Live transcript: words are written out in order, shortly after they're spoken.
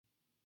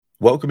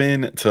Welcome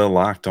in to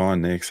Locked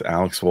On Knicks.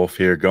 Alex Wolf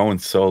here, going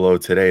solo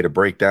today to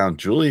break down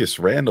Julius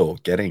Randle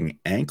getting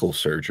ankle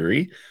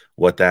surgery,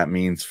 what that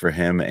means for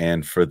him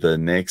and for the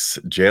Knicks.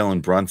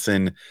 Jalen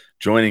Brunson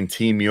joining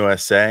Team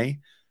USA,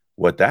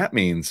 what that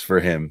means for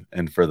him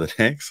and for the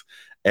Knicks.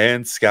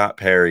 And Scott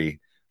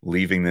Perry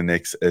leaving the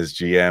Knicks as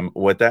GM,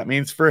 what that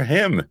means for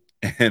him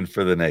and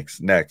for the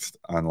Knicks. Next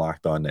on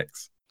Locked On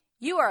Knicks.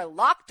 You are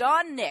Locked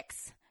On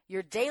Knicks,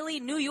 your daily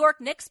New York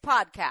Knicks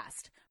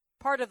podcast.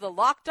 Part of the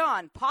Locked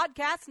On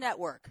Podcast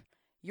Network.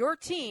 Your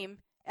team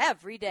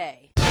every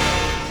day.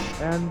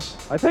 And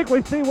I think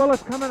we see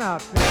Willis coming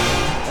out.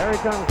 There he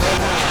comes right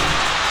now.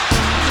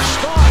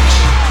 Starks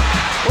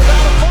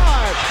without a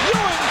five.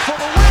 Ewing for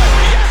the win.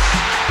 Yes!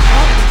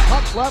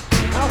 Puck left.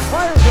 Now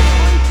fires it.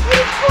 And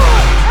he's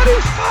good. And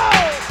he's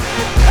fouled.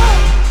 It's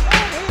out.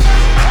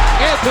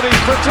 Anthony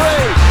for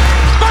three.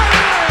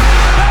 Bang!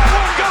 That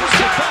one goes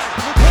down.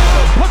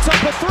 Puts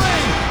up a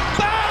three.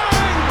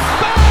 Bang!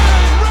 Bang!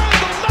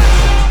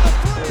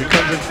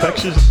 Becomes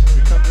infectious.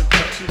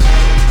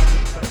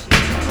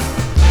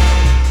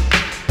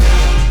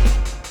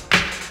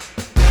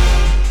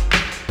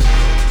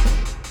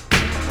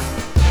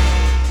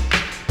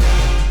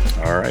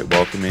 All right,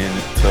 welcome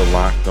in to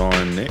Locked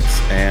On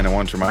Knicks, and I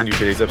want to remind you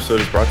today's episode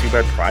is brought to you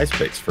by Prize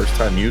Picks.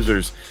 First-time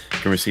users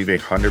can receive a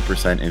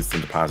 100%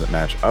 instant deposit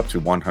match up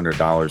to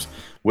 $100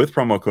 with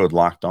promo code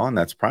Locked On.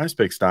 That's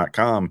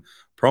PrizePicks.com,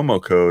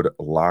 promo code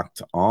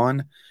Locked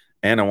On.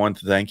 And I want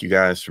to thank you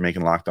guys for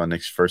making Locked On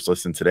Knicks first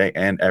listen today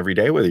and every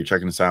day, whether you're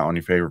checking us out on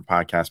your favorite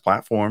podcast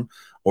platform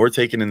or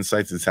taking in the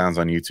sights and sounds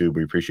on YouTube.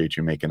 We appreciate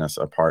you making us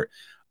a part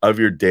of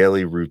your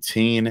daily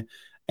routine.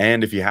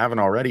 And if you haven't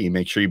already,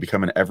 make sure you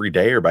become an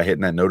everydayer by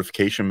hitting that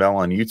notification bell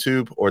on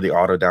YouTube or the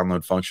auto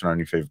download function on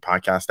your favorite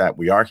podcast app.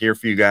 We are here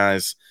for you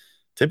guys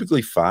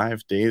typically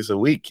 5 days a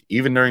week,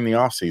 even during the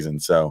off season.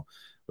 So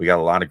we got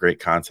a lot of great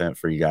content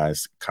for you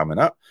guys coming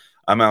up.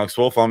 I'm Alex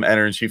Wolf. I'm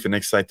editor-in-chief of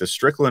Knicks site, The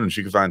Strickland, which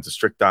you can find at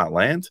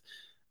thestrick.land.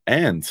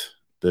 And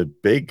the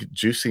big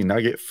juicy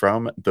nugget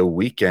from the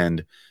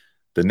weekend,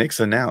 the Knicks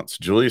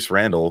announced Julius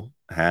Randle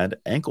had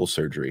ankle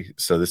surgery.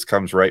 So this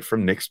comes right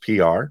from Knicks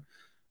PR.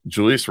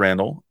 Julius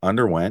Randle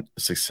underwent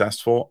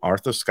successful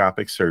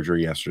arthroscopic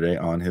surgery yesterday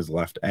on his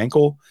left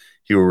ankle.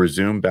 He will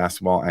resume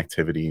basketball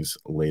activities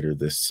later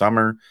this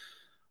summer.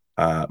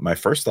 My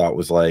first thought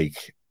was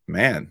like,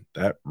 man,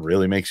 that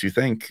really makes you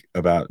think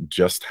about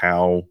just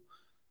how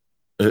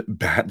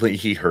badly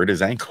he hurt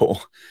his ankle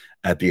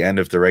at the end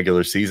of the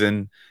regular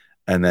season.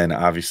 And then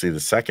obviously the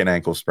second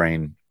ankle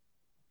sprain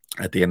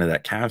at the end of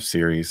that Cavs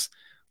series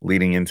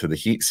leading into the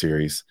Heat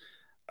series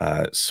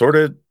sort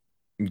of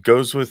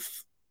goes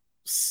with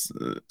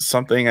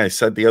something I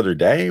said the other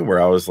day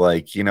where I was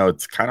like, you know,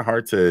 it's kind of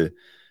hard to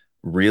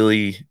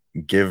really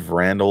give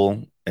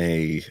Randle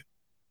a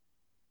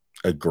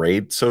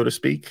grade, so to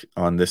speak,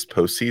 on this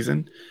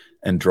postseason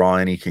and draw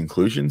any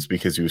conclusions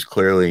because he was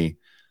clearly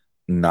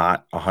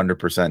not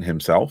 100%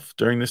 himself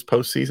during this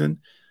postseason.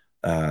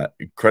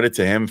 Credit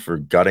to him for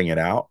gutting it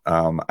out.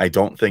 I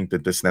don't think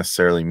that this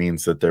necessarily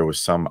means that there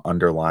was some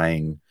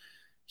underlying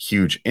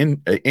huge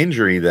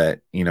injury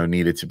that, you know,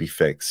 needed to be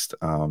fixed.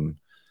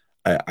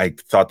 I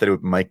thought that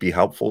it might be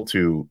helpful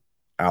to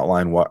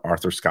outline what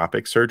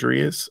arthroscopic surgery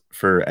is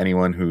for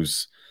anyone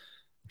who's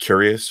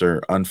curious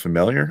or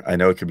unfamiliar. I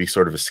know it could be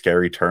sort of a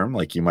scary term.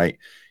 Like you might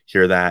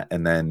hear that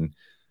and then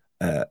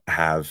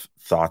have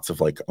thoughts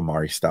of like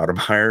Amari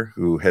Stoudemire,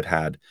 who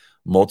had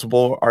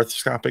multiple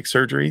arthroscopic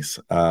surgeries.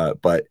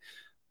 But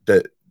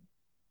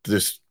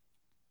this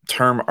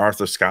term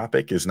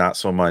arthroscopic is not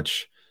so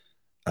much,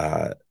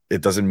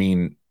 it doesn't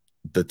mean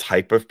the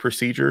type of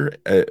procedure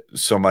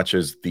so much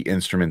as the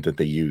instrument that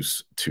they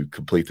use to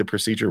complete the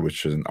procedure,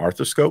 which is an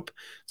arthroscope.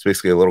 It's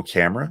basically a little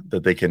camera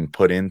that they can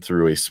put in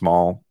through a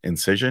small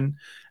incision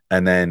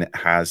and then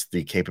has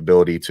the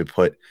capability to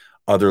put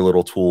other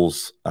little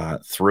tools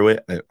through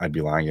it. I'd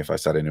be lying if I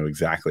said I knew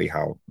exactly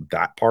how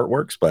that part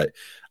works, but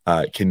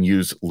can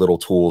use little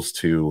tools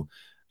to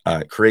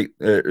create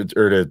or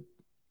to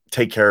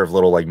take care of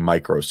little like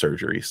micro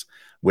surgeries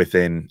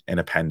within an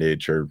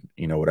appendage or,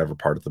 you know, whatever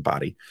part of the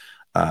body.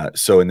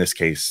 So in this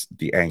case,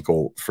 the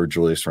ankle for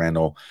Julius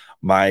Randle,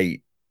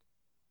 my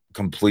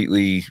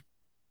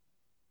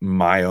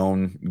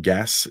own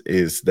guess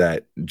is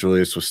that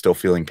Julius was still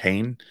feeling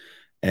pain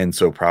and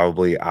so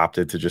probably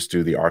opted to just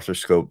do the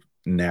arthroscope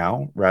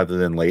now rather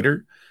than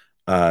later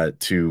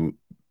to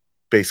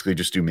basically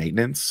just do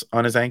maintenance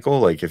on his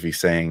ankle. Like if he's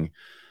saying,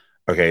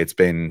 okay, it's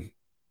been,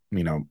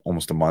 you know,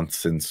 almost a month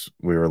since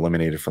we were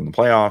eliminated from the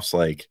playoffs,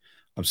 like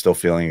I'm still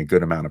feeling a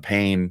good amount of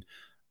pain.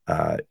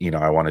 You know,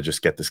 I want to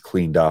just get this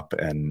cleaned up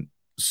and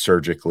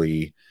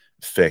surgically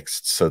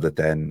fixed so that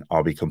then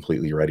I'll be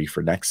completely ready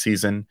for next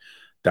season.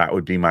 That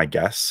would be my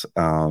guess.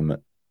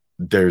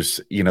 There's,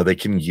 you know, they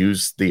can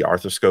use the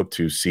arthroscope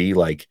to see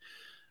like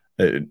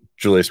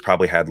Julius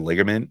probably had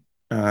ligament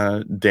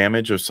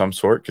damage of some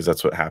sort because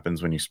that's what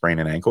happens when you sprain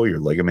an ankle. Your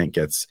ligament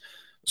gets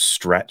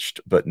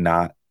stretched but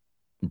not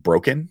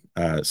broken,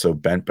 so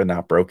bent but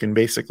not broken,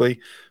 basically.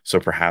 So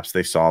perhaps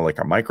they saw like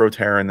a micro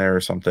tear in there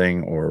or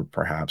something, or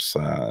perhaps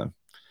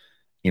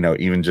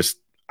even just,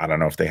 I don't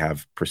know if they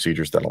have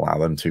procedures that allow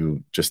them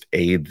to just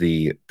aid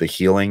the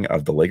healing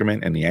of the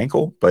ligament in the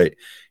ankle, but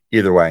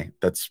either way,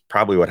 that's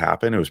probably what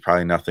happened. It was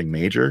probably nothing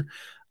major.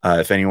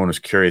 If anyone was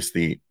curious,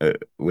 the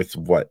with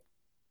what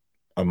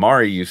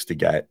Amari used to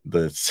get,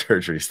 the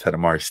surgeries that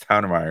Amari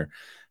Stoudemire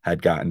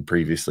had gotten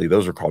previously,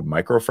 those were called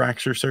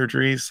microfracture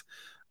surgeries.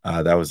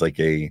 That was like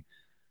a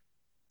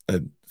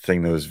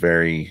thing that was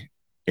very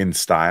in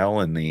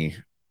style in the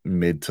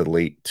mid to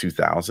late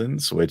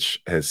 2000s,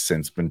 which has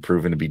since been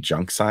proven to be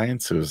junk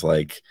science. It was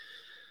like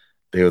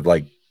they would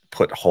like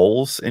put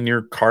holes in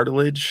your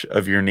cartilage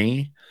of your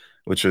knee,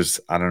 which was,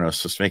 I don't know,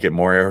 supposed to make it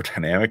more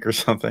aerodynamic or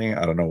something.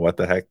 I don't know what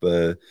the heck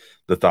the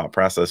thought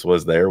process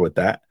was there with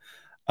that.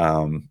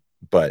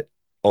 But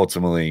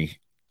ultimately,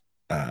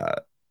 uh,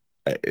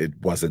 it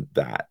wasn't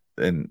that.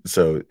 And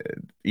so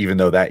even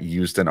though that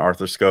used an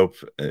arthroscope,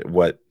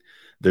 what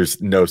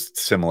there's no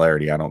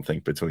similarity, I don't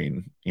think,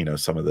 between,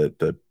 some of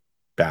the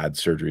bad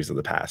surgeries of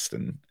the past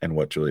and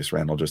what Julius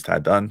Randle just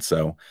had done.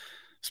 So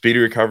speedy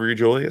recovery,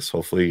 Julius.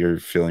 Hopefully you're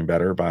feeling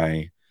better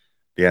by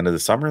the end of the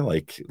summer,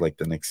 like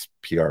the Knicks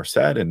PR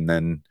said, and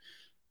then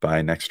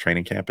by next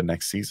training camp and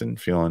next season,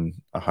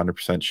 feeling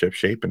 100% ship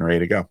shape and ready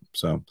to go.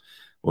 So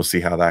we'll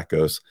see how that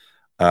goes.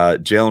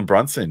 Jalen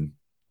Brunson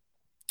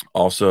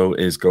also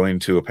is going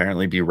to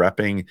apparently be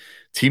repping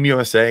Team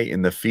USA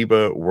in the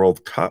FIBA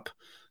World Cup.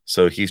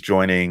 So he's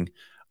joining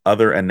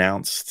other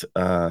announced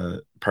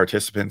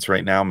participants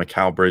right now: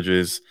 Mikal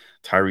Bridges,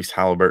 Tyrese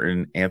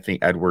Halliburton,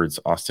 Anthony Edwards,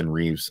 Austin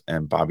Reeves,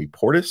 and Bobby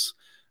Portis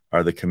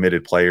are the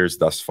committed players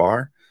thus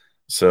far.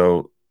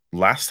 So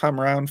last time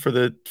around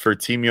for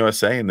Team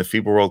USA in the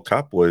FIBA World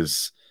Cup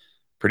was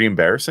pretty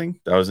embarrassing.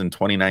 That was in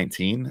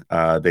 2019.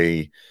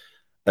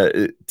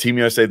 Team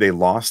USA, they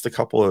lost a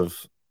couple of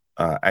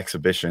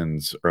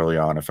exhibitions early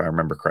on, if I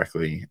remember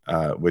correctly,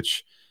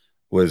 which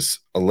was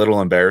a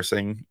little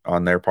embarrassing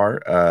on their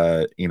part.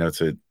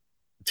 To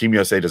Team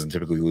USA doesn't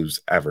typically lose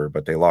ever,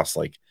 but they lost,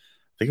 like,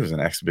 I think it was an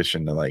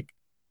exhibition to like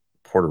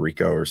Puerto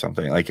Rico or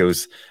something. Like it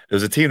was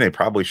a team they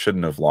probably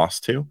shouldn't have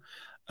lost to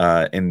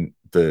in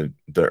the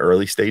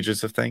early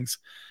stages of things,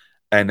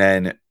 and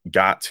then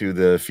got to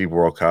the FIBA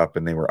World Cup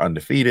and they were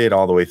undefeated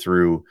all the way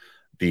through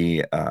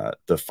the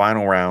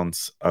final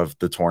rounds of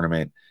the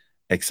tournament,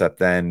 except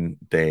then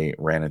they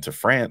ran into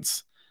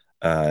France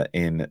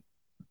in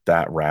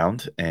that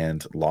round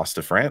and lost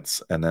to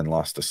France, and then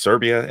lost to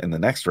Serbia in the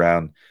next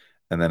round,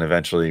 and then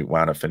eventually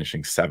wound up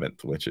finishing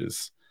seventh, which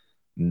is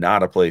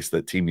not a place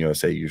that Team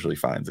USA usually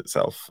finds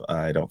itself.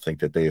 I don't think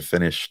that they have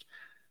finished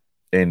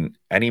in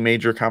any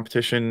major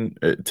competition,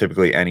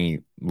 typically any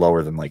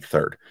lower than like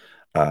third.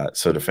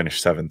 So to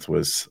finish seventh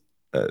was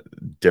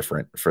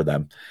different for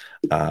them.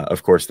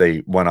 Of course,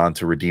 they went on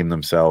to redeem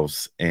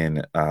themselves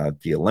in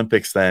the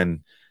Olympics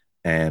then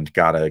and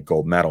got a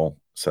gold medal.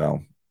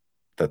 So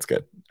that's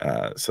good.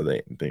 So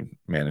they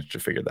managed to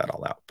figure that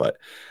all out. But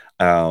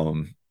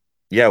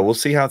yeah, we'll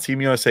see how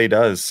Team USA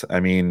does. I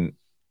mean,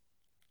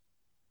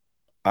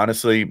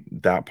 honestly,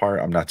 that part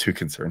I'm not too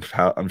concerned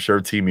about. I'm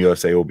sure Team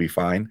USA will be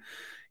fine.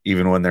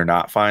 Even when they're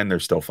not fine, they're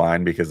still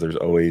fine, because there's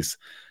always,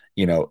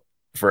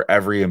 for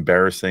every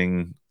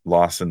embarrassing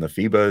loss in the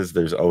FIBAs,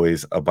 there's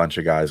always a bunch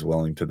of guys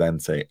willing to then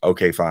say,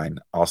 okay, fine,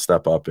 I'll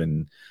step up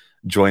and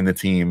join the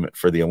team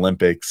for the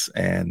Olympics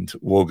and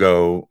we'll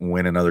go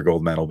win another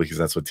gold medal, because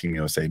that's what Team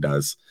USA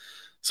does.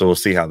 So we'll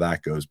see how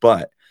that goes.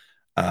 But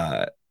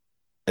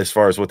as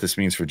far as what this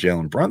means for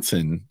Jalen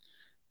Brunson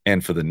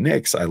and for the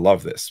Knicks, I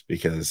love this,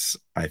 because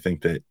I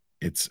think that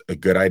it's a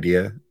good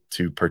idea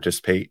to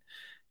participate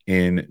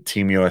in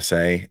Team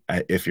USA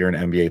if you're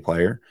an NBA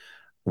player.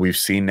 We've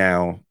seen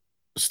now,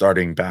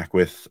 starting back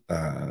with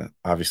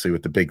obviously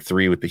with the big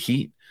three with the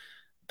Heat,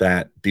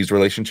 that these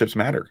relationships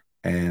matter.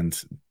 And,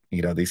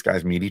 these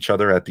guys meet each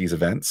other at these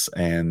events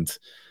and,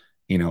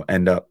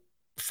 end up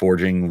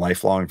forging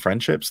lifelong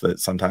friendships that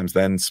sometimes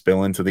then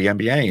spill into the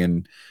NBA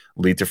and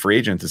lead to free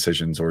agent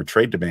decisions or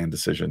trade demand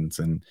decisions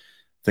and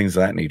things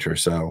of that nature.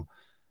 So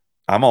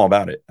I'm all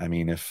about it. I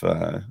mean, if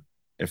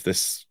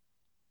this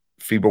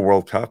FIBA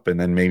World Cup and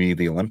then maybe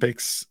the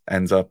Olympics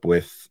ends up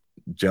with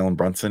Jalen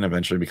Brunson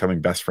eventually becoming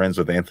best friends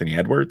with Anthony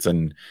Edwards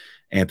and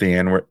Anthony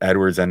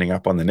Edwards ending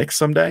up on the Knicks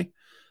someday,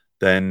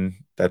 then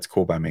that's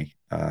cool by me.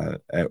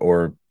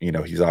 Or,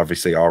 he's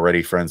obviously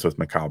already friends with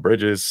Mikal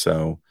Bridges,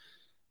 so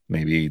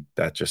maybe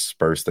that just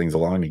spurs things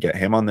along to get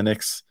him on the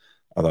Knicks.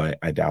 Although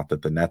I doubt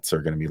that the Nets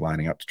are going to be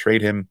lining up to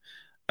trade him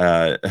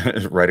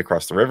right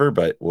across the river,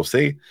 but we'll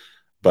see.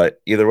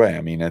 But either way,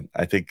 I mean,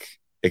 I think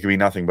it could be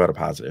nothing but a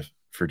positive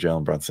for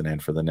Jalen Brunson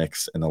and for the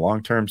Knicks in the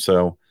long term.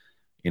 So,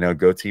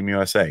 go Team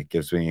USA.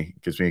 Gives me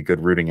a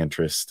good rooting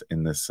interest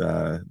in this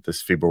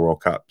FIBA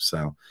World Cup.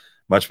 So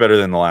much better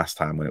than the last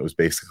time when it was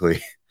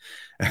basically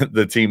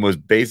the team was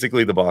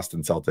basically the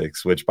Boston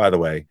Celtics, which, by the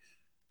way,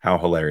 how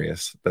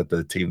hilarious that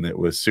the team that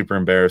was super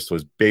embarrassed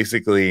was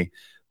basically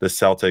the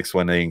Celtics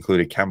when they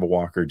included Kemba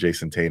Walker,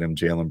 Jason Tatum,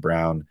 Jaylen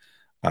Brown,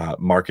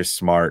 Marcus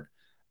Smart,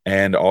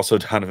 and also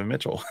Donovan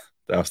Mitchell.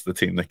 That was the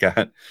team that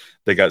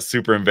got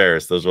super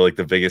embarrassed. Those were like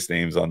the biggest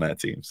names on that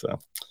team. So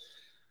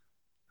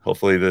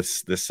hopefully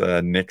this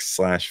Knicks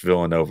 /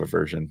 Villanova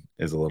version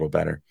is a little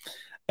better.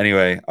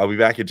 Anyway, I'll be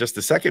back in just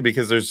a second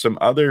because there's some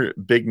other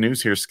big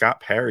news here. Scott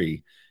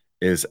Perry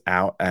is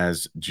out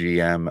as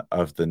GM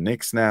of the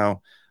Knicks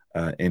now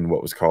in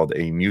what was called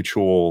a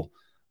mutual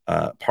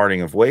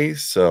parting of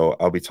ways. So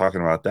I'll be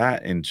talking about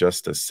that in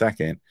just a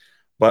second.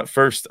 But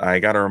first, I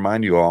got to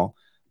remind you all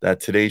that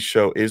today's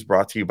show is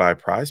brought to you by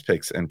Prize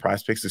Picks, and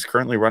Prize Picks is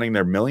currently running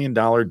their $1 million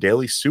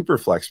daily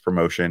Superflex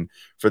promotion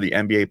for the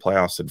NBA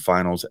playoffs and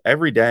finals.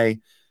 Every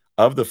day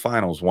of the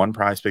finals, one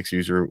Prize Picks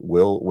user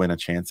will win a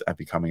chance at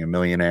becoming a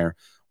millionaire.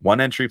 One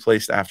entry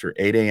placed after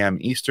 8 a.m.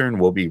 Eastern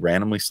will be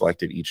randomly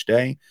selected each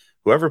day.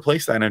 Whoever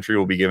placed that entry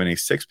will be given a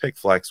 6-pick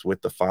flex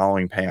with the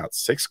following payouts.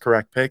 6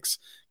 correct picks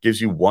gives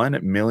you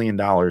 $1 million.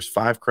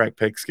 5 correct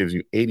picks gives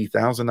you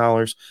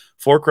 $80,000.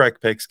 4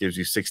 correct picks gives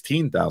you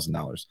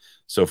 $16,000.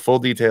 So full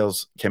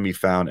details can be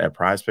found at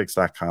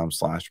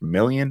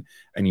prizepicks.com/million.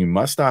 And you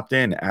must opt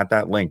in at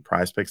that link,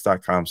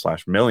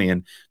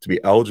 prizepicks.com/million, to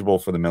be eligible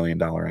for the $1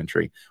 million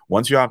entry.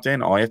 Once you opt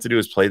in, all you have to do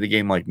is play the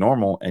game like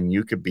normal, and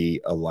you could be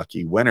a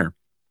lucky winner.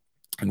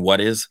 And what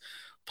is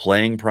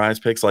playing Prize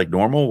Picks like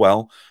normal?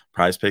 Well,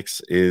 Prize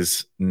Picks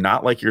is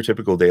not like your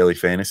typical daily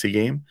fantasy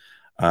game.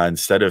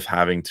 Instead of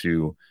having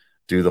to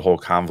do the whole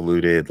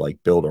convoluted,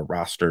 like build a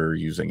roster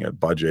using a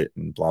budget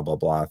and blah, blah,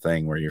 blah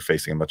thing where you're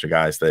facing a bunch of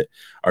guys that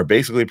are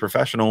basically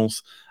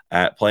professionals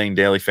at playing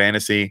daily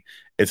fantasy,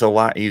 it's a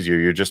lot easier.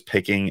 You're just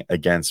picking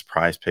against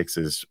Prize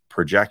Picks'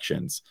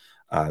 projections.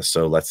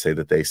 So let's say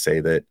that they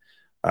say that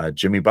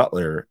Jimmy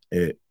Butler,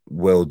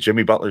 will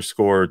Jimmy Butler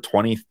score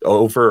 20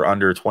 over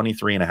under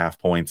 23.5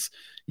 points?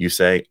 You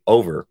say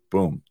over,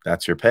 boom,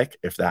 that's your pick.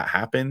 If that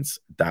happens,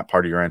 that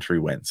part of your entry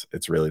wins.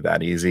 It's really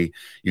that easy.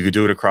 You could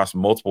do it across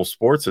multiple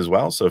sports as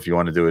well. So if you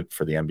want to do it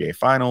for the NBA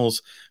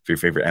Finals, for your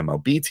favorite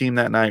MLB team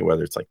that night,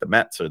 whether it's like the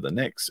Mets or the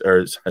Knicks,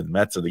 or sorry, the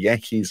Mets or the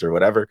Yankees or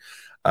whatever,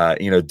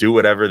 do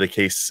whatever the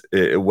case,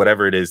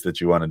 whatever it is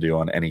that you want to do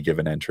on any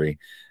given entry.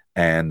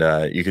 And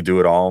you could do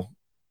it all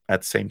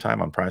at the same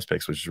time on Prize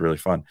Picks, which is really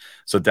fun.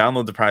 So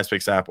download the Prize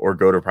Picks app or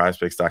go to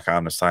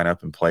prizepicks.com to sign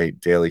up and play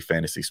daily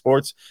fantasy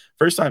sports.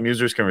 First-time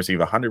users can receive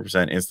a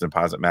 100% instant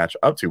deposit match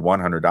up to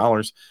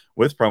 $100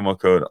 with promo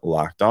code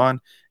Locked On.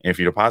 And if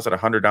you deposit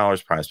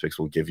 $100, Prize Picks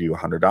will give you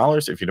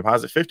 $100. If you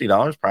deposit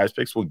 $50, Prize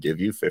Picks will give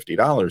you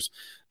 $50.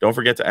 Don't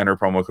forget to enter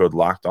promo code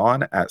Locked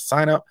On at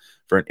sign up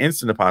for an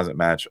instant deposit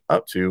match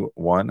up to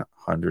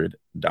 $100.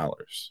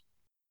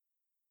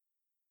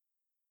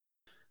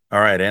 All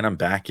right, and I'm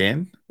back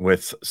in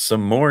with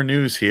some more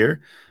news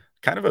here.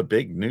 Kind of a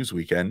big news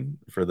weekend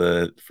for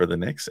the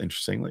Knicks.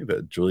 Interestingly,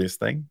 the Julius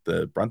thing,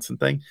 the Brunson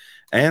thing,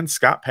 and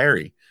Scott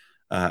Perry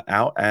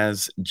out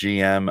as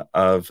GM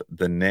of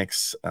the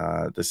Knicks.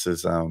 This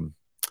is, I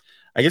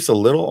guess, a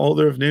little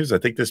older of news. I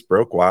think this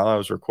broke while I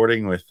was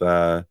recording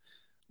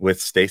with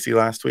Stacy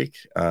last week.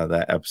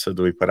 That episode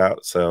that we put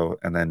out. So,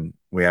 and then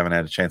we haven't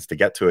had a chance to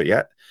get to it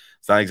yet.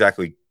 It's not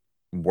exactly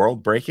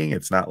world breaking.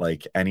 It's not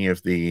like any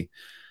of the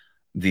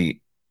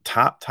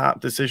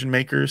top decision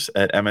makers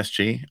at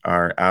MSG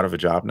are out of a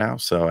job now.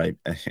 So I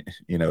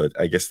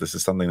guess this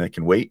is something that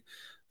can wait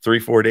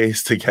 3-4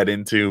 days to get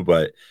into,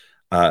 but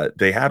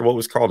they had what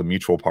was called a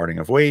mutual parting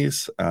of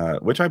ways,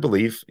 which I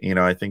believe,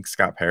 I think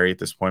Scott Perry at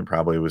this point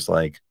probably was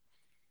like,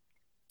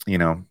 he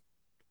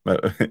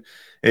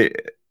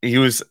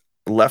was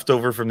left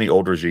over from the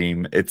old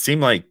regime. It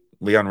seemed like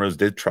Leon Rose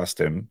did trust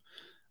him,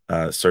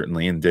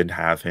 certainly, and did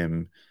have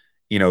him,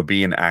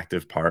 be an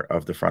active part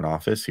of the front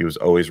office. He was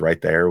always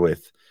right there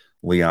with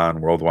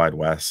Leon, Worldwide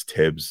West,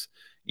 Tibbs,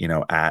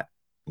 at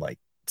like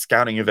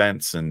scouting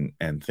events and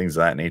things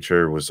of that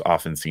nature, was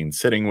often seen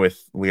sitting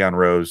with Leon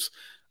Rose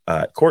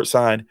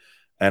courtside.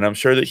 And I'm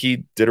sure that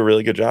he did a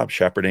really good job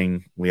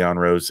shepherding Leon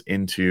Rose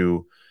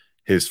into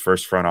his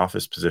first front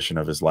office position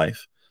of his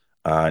life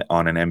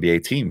on an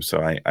NBA team.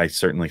 So I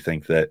certainly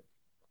think that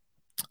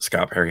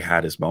Scott Perry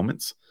had his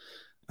moments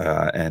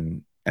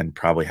and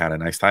probably had a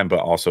nice time, but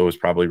also was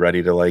probably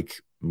ready to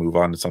like move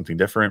on to something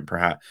different.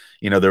 Perhaps,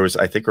 there was,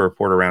 I think, a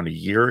report around a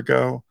year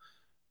ago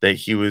that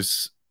he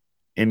was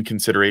in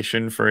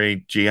consideration for a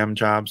GM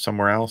job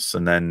somewhere else.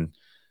 And then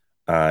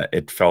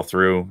it fell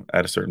through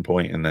at a certain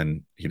point, and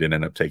then he didn't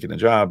end up taking the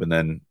job and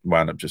then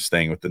wound up just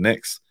staying with the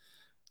Knicks.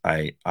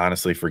 I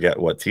honestly forget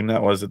what team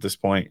that was at this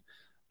point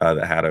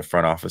that had a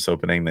front office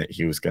opening that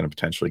he was going to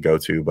potentially go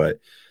to, but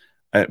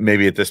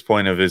maybe at this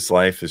point of his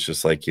life, it's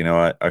just like, you know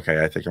what?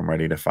 Okay, I think I'm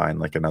ready to find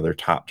like another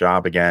top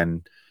job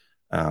again.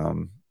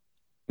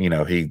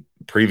 He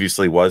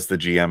previously was the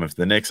GM of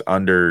the Knicks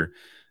under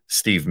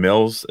Steve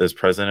Mills as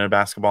president of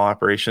basketball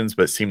operations,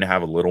 but seemed to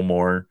have a little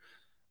more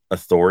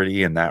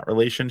authority in that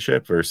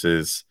relationship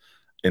versus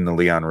in the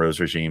Leon Rose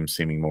regime,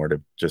 seeming more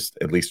to just,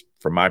 at least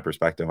from my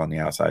perspective on the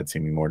outside,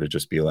 seeming more to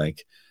just be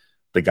like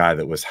the guy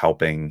that was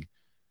helping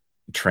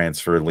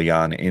transfer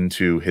Leon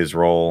into his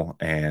role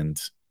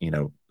and,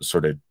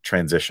 sort of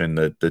transition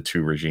the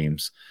two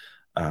regimes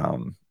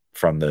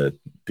from the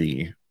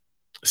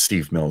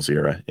Steve Mills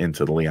era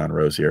into the Leon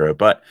Rose era.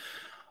 But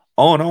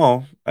all in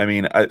all, I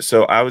mean,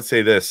 so I would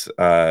say this.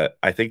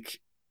 I think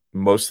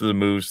most of the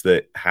moves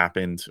that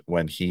happened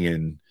when he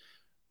and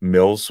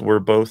Mills were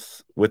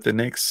both with the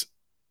Knicks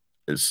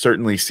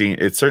certainly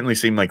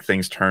seemed like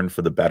things turned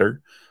for the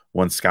better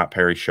once Scott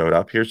Perry showed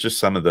up. Here's just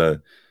some of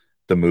the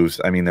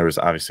moves. I mean, there was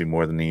obviously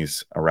more than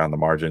these around the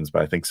margins,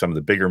 but I think some of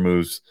the bigger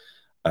moves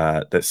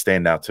that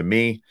stand out to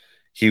me.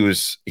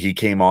 He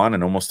came on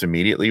and almost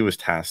immediately was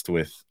tasked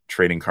with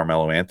trading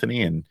Carmelo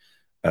Anthony, and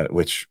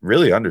which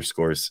really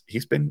underscores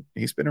he's been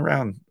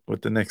around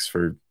with the Knicks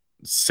for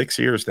 6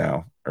 years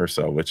now or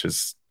so, which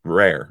is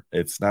rare.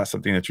 It's not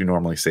something that you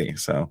normally see.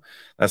 So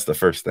that's the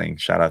first thing.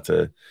 Shout out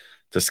to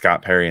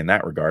Scott Perry in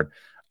that regard.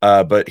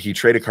 But he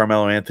traded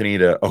Carmelo Anthony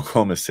to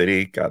Oklahoma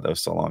City. God, that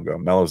was so long ago.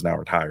 Melo's now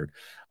retired.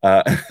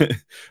 Uh,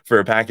 for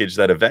a package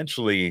that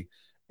eventually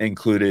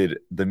included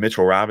the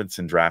Mitchell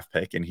Robinson draft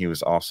pick, and he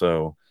was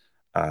also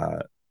uh,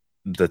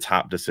 the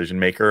top decision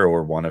maker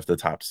or one of the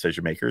top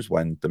decision makers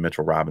when the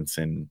Mitchell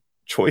Robinson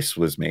choice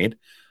was made,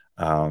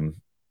 um,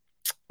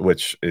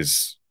 which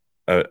is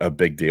a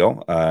big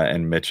deal.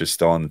 And Mitch is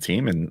still on the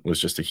team and was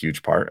just a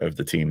huge part of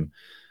the team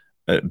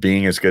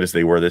being as good as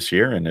they were this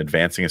year and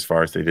advancing as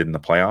far as they did in the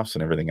playoffs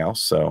and everything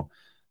else. So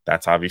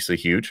that's obviously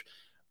huge.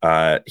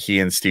 He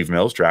and Steve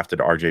Mills drafted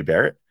RJ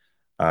Barrett.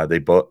 They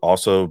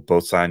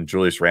both signed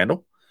Julius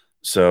Randle.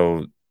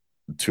 So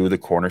two of the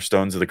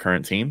cornerstones of the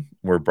current team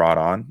were brought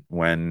on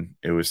when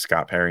it was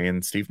Scott Perry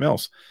and Steve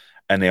Mills.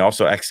 And they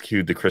also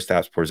executed the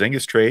Kristaps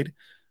Porzingis trade,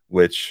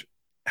 which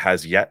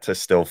has yet to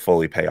still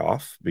fully pay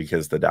off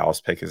because the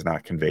Dallas pick is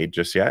not conveyed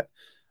just yet,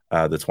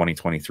 the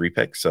 2023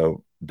 pick.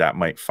 So that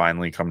might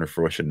finally come to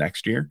fruition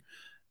next year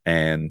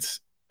and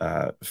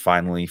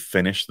finally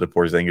finish the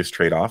Porzingis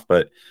trade off.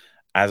 But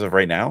as of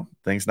right now,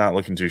 things not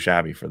looking too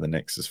shabby for the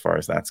Knicks as far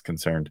as that's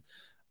concerned.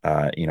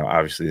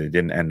 Obviously they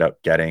didn't end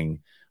up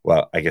getting.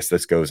 Well, I guess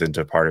this goes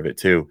into part of it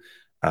too.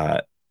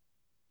 Uh,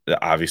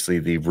 Obviously,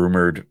 the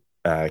rumored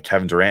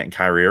Kevin Durant and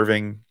Kyrie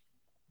Irving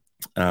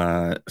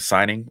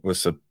signing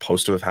was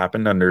supposed to have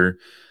happened under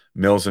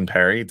Mills and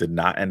Perry. Did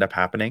not end up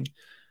happening,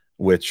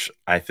 which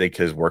I think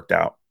has worked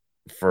out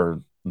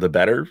for the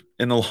better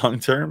in the long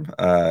term.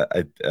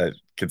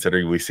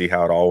 Considering we see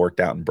how it all worked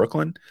out in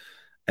Brooklyn,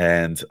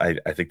 and I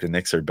think the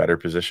Knicks are better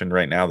positioned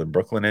right now than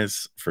Brooklyn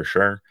is for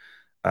sure,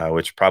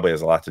 which probably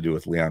has a lot to do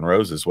with Leon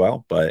Rose as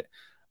well. But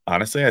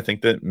honestly, I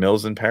think that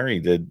Mills and Perry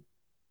did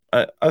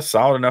a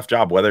solid enough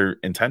job, whether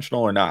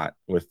intentional or not,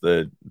 with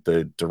the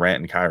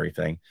Durant and Kyrie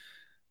thing.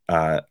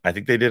 I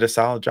think they did a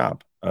solid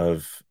job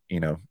of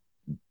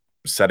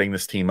setting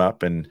this team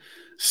up and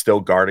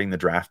still guarding the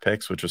draft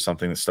picks, which was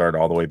something that started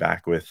all the way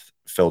back with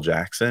Phil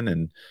Jackson,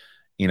 and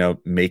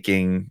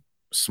making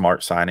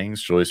smart signings.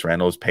 Julius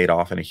Randle has paid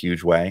off in a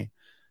huge way.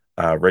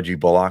 Reggie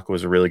Bullock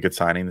was a really good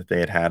signing that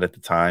they had at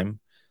the time.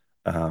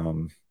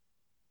 Um,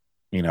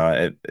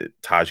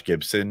 Taj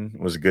Gibson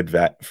was a good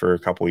vet for a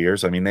couple of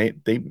years. I mean,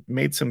 they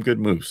made some good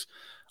moves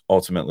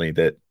ultimately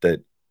that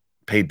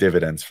paid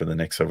dividends for the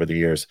Knicks over the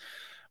years.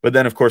 But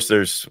then, of course,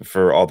 there's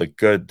for all the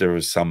good, there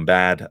was some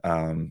bad.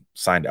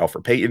 Signed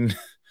Alfred Payton,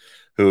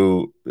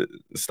 who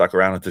stuck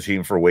around with the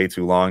team for way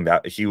too long.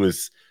 That he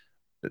was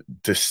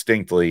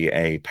distinctly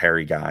a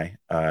Perry guy.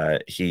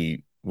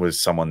 He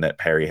was someone that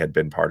Perry had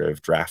been part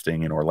of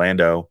drafting in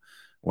Orlando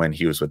when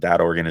he was with that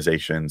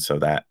organization. So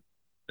that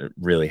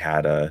really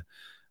had a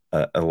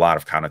lot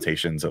of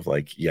connotations of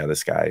like, yeah,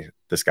 this guy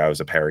was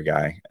a Perry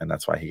guy, and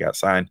that's why he got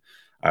signed.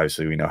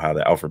 Obviously, we know how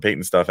the Alfred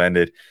Payton stuff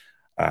ended.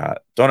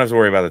 Don't have to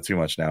worry about it too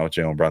much now with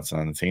Jalen Brunson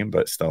on the team,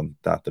 but still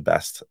not the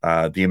best.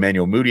 The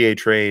Emmanuel Mudiay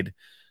trade,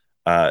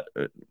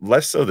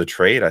 less so the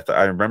trade.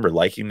 I remember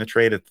liking the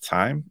trade at the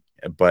time,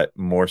 but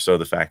more so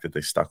the fact that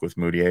they stuck with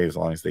Mudiay as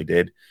long as they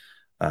did,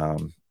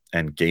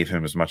 and gave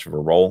him as much of a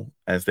role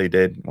as they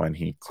did when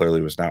he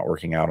clearly was not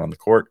working out on the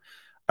court.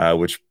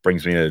 Which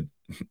brings me to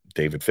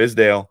David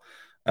Fizdale.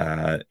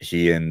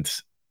 He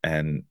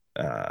and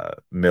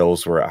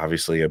Mills were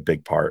obviously a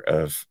big part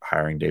of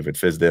hiring David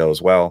Fizdale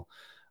as well,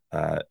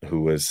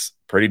 who was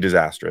pretty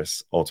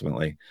disastrous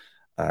ultimately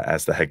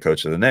as the head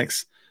coach of the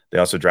Knicks. They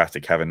also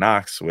drafted Kevin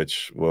Knox,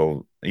 which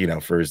will,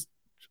 for as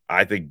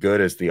I think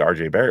good as the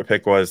RJ Barrett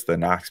pick was, the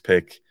Knox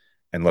pick.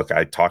 And look,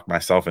 I talked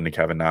myself into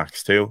Kevin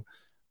Knox too,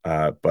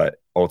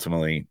 but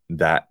ultimately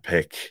that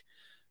pick,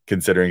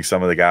 considering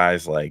some of the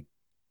guys like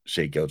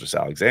Shea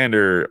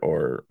Gilgeous-Alexander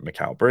or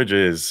Mikal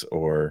Bridges,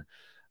 or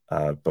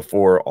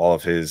before all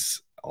of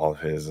his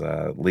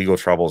legal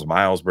troubles,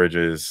 Miles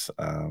Bridges,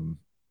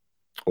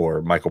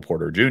 or Michael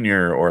Porter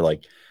Jr., or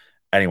like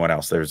anyone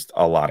else. There's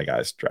a lot of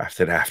guys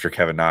drafted after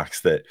Kevin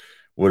Knox that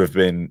would have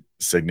been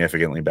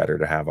significantly better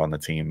to have on the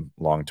team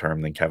long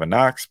term than Kevin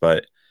Knox,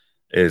 but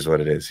it is what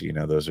it is.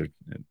 Those are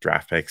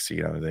draft picks.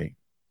 You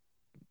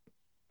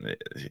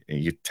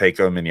take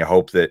them and you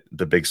hope that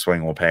the big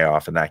swing will pay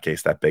off. In that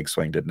case, that big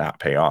swing did not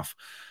pay off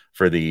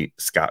for the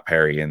Scott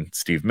Perry and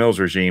Steve Mills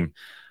regime.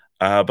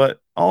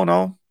 But all in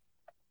all,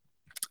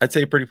 I'd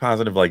say a pretty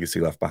positive legacy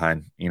left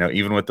behind.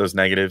 Even with those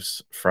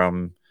negatives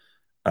from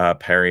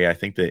Perry, I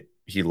think that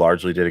he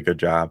largely did a good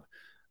job.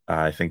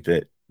 I think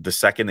that the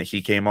second that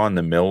he came on,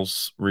 the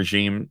Mills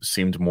regime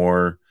seemed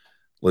more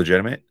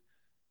legitimate,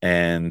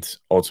 and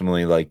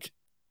ultimately, like,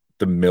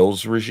 the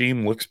Mills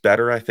regime looks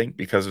better, I think,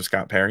 because of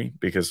Scott Perry,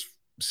 because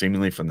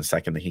seemingly from the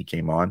second that he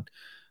came on,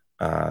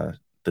 uh,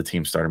 the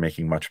team started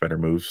making much better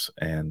moves.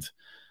 And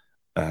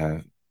uh,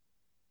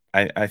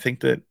 I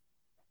think that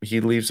he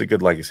leaves a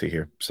good legacy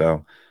here.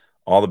 So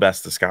all the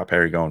best to Scott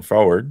Perry going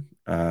forward.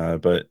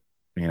 But,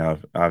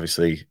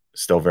 obviously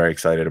still very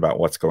excited about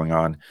what's going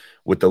on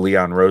with the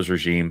Leon Rose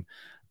regime.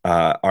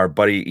 Our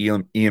buddy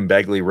Ian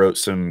Begley wrote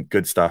some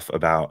good stuff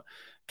about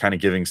kind of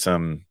giving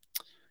some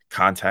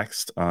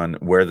context on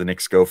where the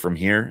Knicks go from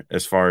here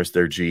as far as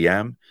their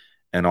GM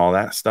and all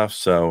that stuff.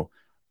 So,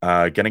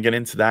 going to get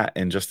into that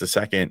in just a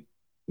second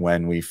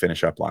when we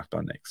finish up Locked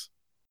On Knicks.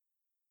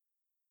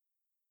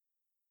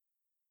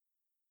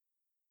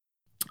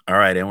 All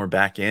right, and we're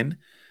back in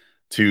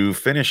to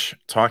finish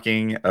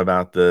talking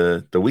about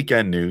the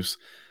weekend news.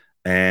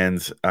 And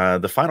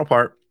the final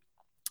part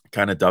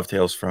kind of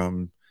dovetails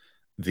from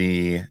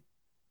the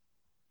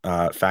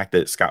fact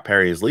that Scott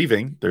Perry is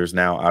leaving. There's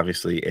now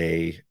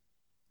obviously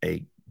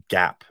a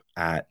gap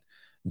at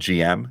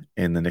GM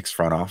in the Knicks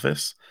front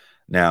office.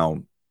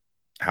 Now,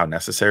 how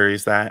necessary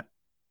is that?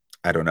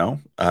 I don't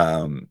know.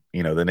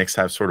 The Knicks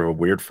have sort of a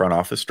weird front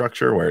office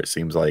structure where it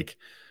seems like,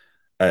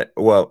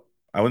 well,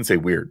 I wouldn't say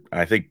weird.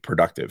 I think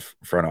productive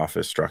front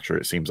office structure.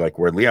 It seems like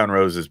where Leon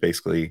Rose is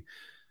basically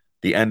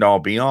the end all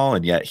be all,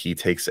 and yet he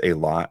takes a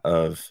lot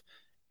of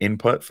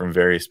input from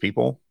various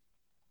people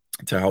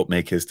to help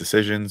make his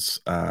decisions.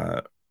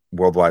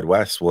 Worldwide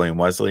West, William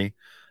Wesley,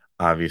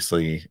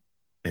 obviously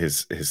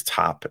his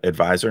top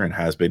advisor and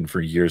has been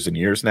for years and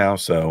years now.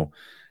 So,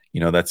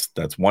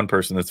 that's one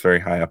person that's very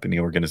high up in the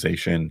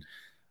organization.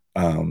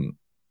 And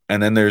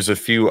then there's a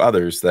few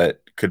others that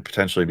could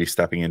potentially be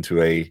stepping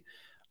into a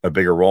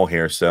bigger role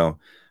here. So,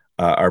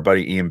 our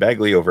buddy Ian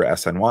Begley over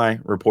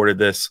SNY reported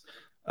this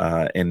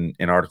in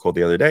an article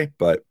the other day.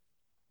 But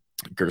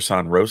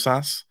Gerson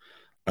Rosas,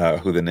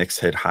 who the Knicks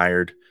had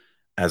hired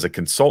as a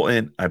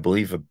consultant, I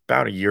believe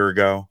about a year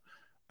ago,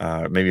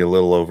 maybe a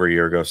little over a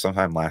year ago,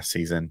 sometime last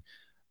season,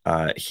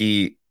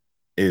 he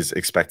is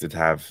expected to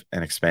have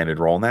an expanded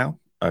role now,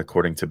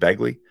 according to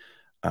Begley.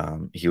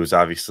 He was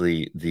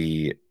obviously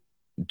the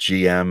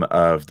GM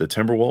of the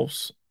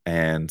Timberwolves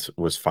and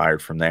was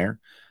fired from there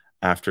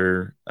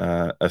after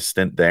a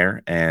stint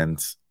there.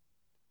 And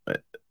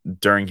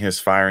during his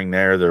firing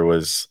there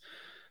was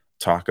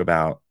talk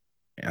about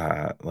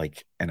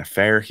like an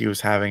affair he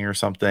was having or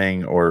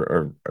something,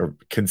 or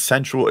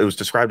consensual. It was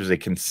described as a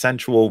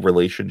consensual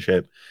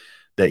relationship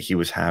that he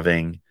was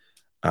having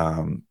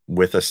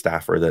with a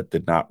staffer that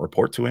did not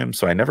report to him.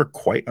 So I never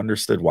quite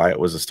understood why it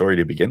was a story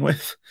to begin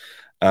with.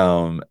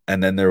 And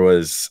then there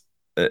was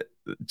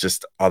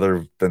just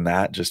other than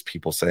that, just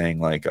people saying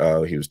like,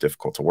 oh, he was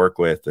difficult to work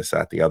with, this,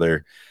 that, the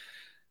other.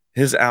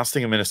 His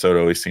ousting in Minnesota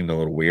always seemed a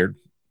little weird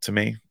to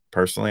me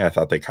personally. I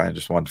thought they kind of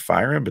just wanted to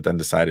fire him, but then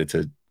decided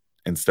to,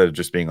 instead of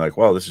just being like,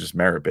 well, this is just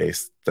merit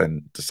based,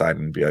 then decided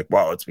to be like,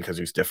 well, it's because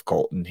he was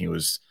difficult and he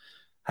was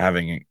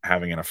having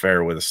an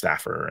affair with a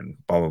staffer and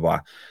blah blah blah.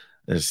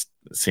 It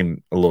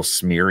seemed a little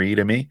smeary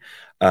to me.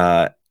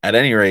 At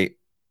any rate,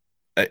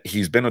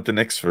 he's been with the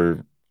Knicks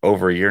for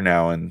over a year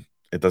now, and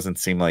it doesn't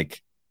seem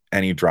like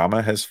any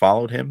drama has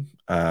followed him.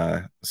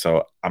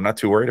 So I'm not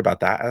too worried about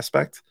that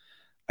aspect.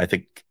 I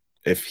think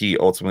if he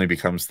ultimately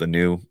becomes the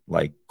new,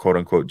 like, quote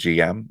unquote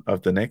GM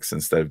of the Knicks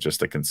instead of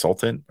just a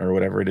consultant or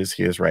whatever it is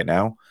he is right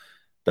now,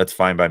 that's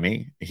fine by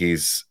me.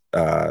 He's,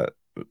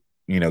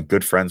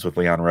 good friends with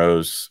Leon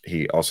Rose.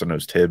 He also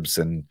knows Tibbs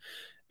and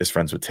is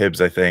friends with Tibbs,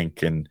 I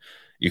think. And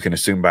you can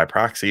assume by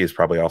proxy he's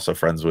probably also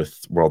friends with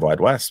Worldwide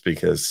West,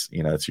 because,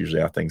 it's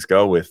usually how things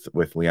go with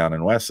Leon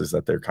and West, is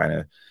that they're kind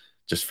of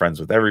just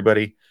friends with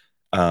everybody.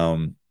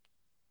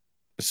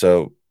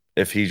 So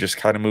if he just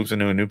kind of moves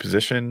into a new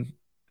position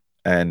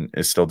and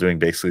is still doing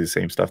basically the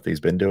same stuff that he's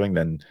been doing,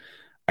 then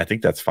I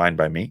think that's fine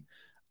by me.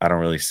 I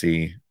don't really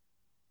see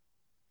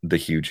the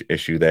huge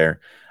issue there.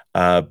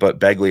 But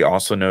Begley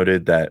also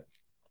noted that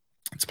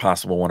it's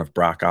possible one of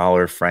Brock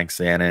Aller, Frank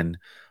Zanin,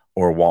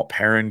 or Walt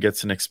Perrin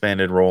gets an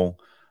expanded role.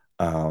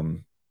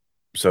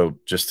 So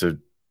just to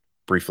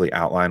briefly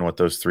outline what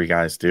those three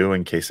guys do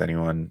in case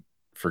anyone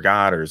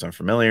forgot or is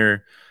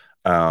unfamiliar.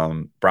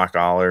 Brock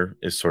Aller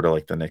is sort of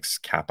like the Knicks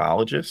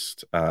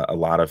capologist. A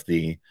lot of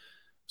the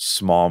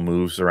small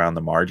moves around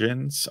the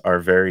margins are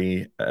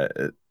very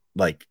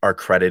are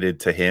credited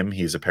to him.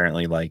 He's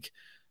apparently like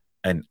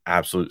an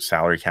absolute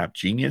salary cap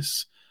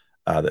genius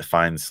that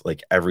finds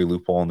like every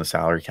loophole in the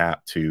salary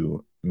cap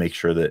to make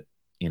sure that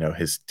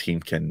his team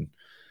can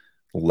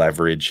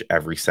leverage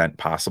every cent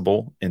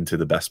possible into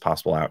the best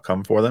possible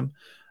outcome for them.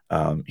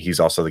 He's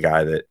also the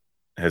guy that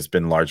has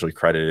been largely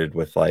credited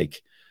with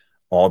like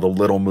all the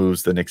little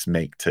moves the Knicks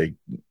make to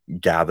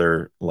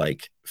gather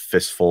like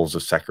fistfuls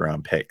of second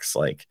round picks,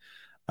 like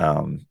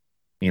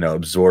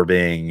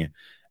absorbing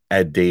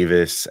Ed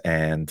Davis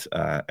and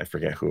I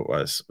forget who it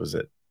was. Was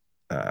it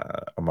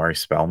Amari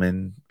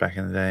Spellman back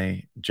in the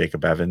day,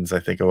 Jacob Evans, I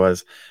think it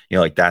was,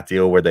 like that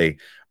deal where they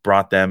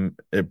brought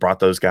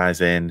those guys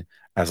in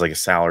as like a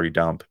salary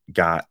dump,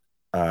 got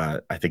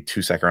I think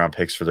 2 second-round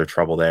picks for their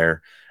trouble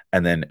there,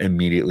 and then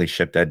immediately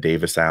shipped Ed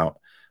Davis out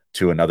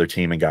to another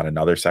team and got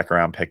another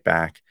second-round pick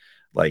back.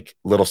 Like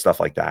little stuff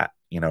like that,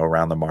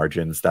 around the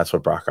margins. That's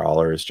what Brock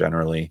Aller is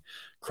generally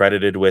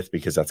credited with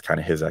because that's kind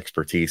of his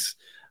expertise.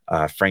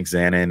 Frank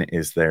Zanin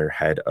is their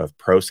head of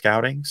pro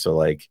scouting. So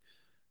like,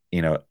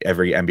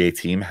 every NBA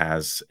team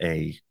has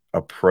a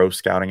pro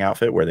scouting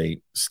outfit where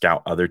they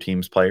scout other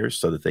teams' players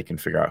so that they can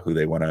figure out who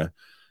they want to,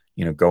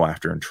 go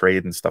after and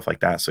trade and stuff like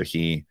that. So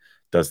he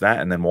does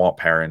that. And then Walt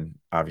Perrin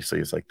obviously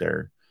is like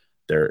their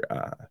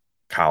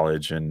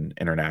college and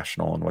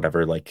international and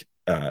whatever, like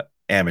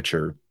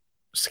amateur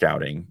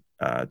scouting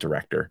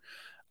director,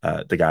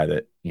 the guy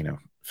that,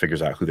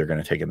 figures out who they're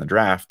going to take in the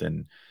draft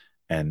and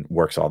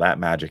works all that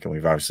magic. And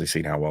we've obviously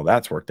seen how well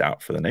that's worked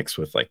out for the Knicks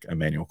with like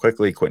Emmanuel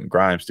Quickley, Quentin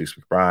Grimes, Deuce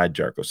McBride,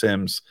 Jericho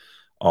Sims,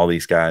 all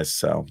these guys.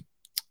 So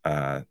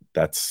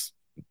that's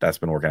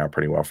been working out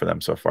pretty well for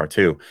them so far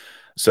too.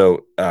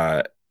 So,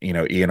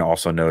 Ian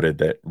also noted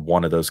that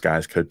one of those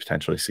guys could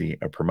potentially see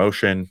a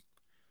promotion.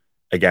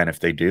 Again, if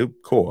they do,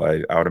 cool.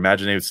 I would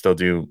imagine they would still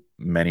do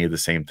many of the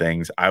same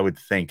things. I would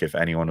think if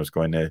anyone was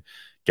going to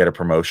get a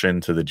promotion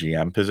to the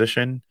GM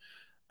position,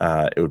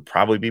 it would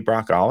probably be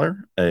Brock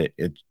Aller.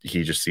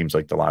 He just seems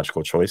like the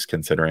logical choice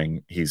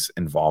considering he's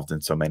involved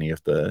in so many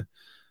of the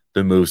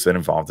moves that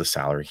involve the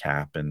salary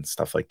cap and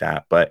stuff like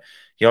that. But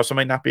he also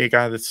might not be a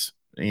guy that's,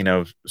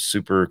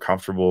 super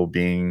comfortable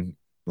being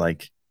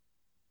like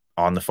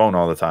on the phone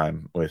all the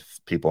time with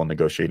people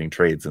negotiating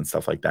trades and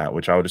stuff like that,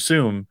 which I would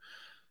assume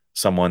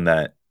someone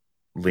that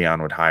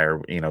Leon would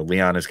hire.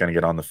 Leon is going to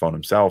get on the phone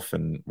himself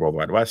and World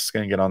Wide West is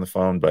going to get on the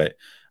phone, but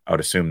I would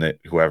assume that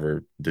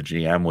whoever the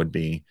GM would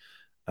be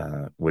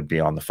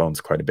on the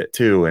phones quite a bit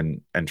too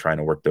and trying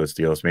to work those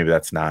deals. Maybe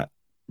that's not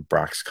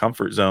Brock's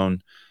comfort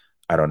zone.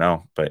 I don't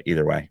know. But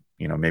either way,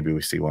 maybe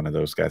we see one of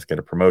those guys get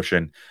a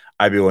promotion.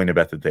 I'd be willing to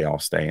bet that they all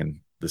stay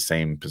in the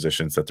same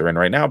positions that they're in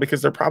right now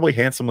because they're probably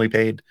handsomely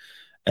paid.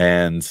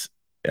 And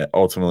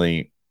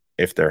ultimately,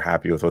 if they're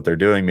happy with what they're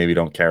doing, maybe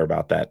don't care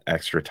about that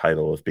extra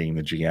title of being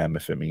the GM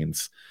if it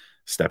means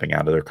stepping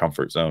out of their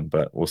comfort zone.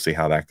 But we'll see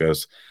how that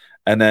goes.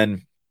 And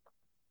then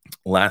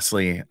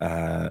lastly,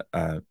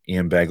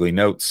 Ian Begley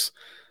notes,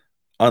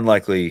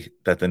 unlikely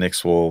that the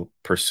Knicks will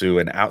pursue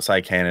an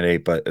outside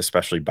candidate, but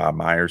especially Bob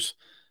Myers,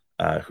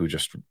 who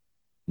just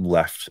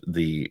left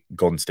the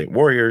Golden State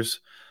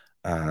Warriors.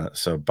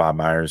 So Bob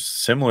Myers,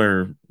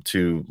 similar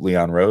to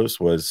Leon Rose,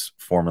 was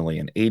formerly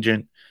an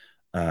agent,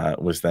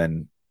 was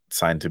then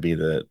signed to be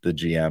the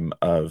GM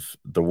of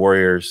the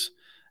Warriors,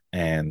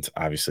 and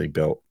obviously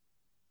built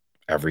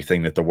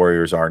everything that the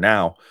Warriors are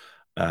now,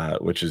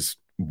 which is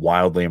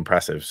wildly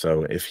impressive.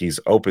 So if he's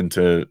open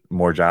to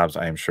more jobs,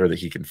 I am sure that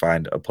he can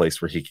find a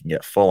place where he can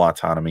get full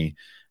autonomy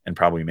and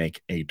probably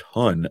make a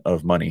ton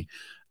of money.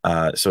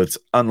 So it's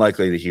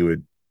unlikely that he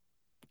would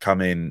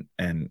come in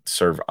and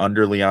serve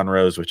under Leon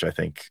Rose, which I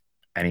think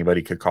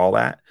anybody could call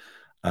that.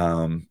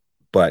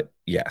 But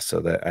yeah,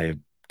 so that I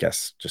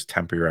guess just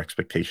temper your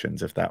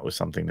expectations if that was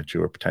something that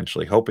you were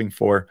potentially hoping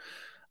for.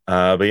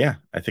 But yeah,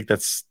 I think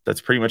that's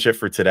pretty much it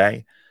for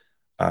today.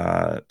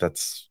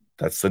 That's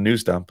the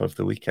news dump of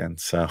the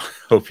weekend. So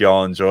hope you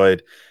all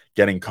enjoyed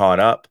getting caught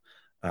up.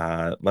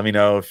 Let me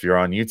know if you're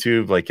on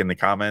YouTube, like in the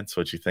comments,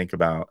 what you think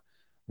about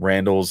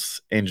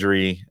Randle's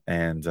injury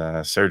and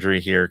surgery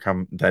here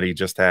that he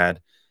just had,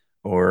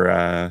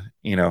 or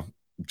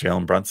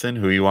Jalen Brunson,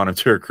 who you wanted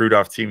to recruit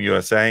off Team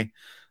USA,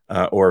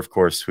 or of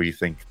course who you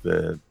think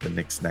the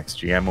Knicks next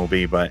GM will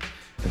be. But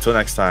until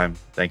next time,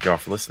 thank you all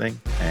for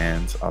listening,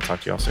 and I'll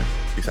talk to you all soon.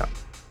 Peace out.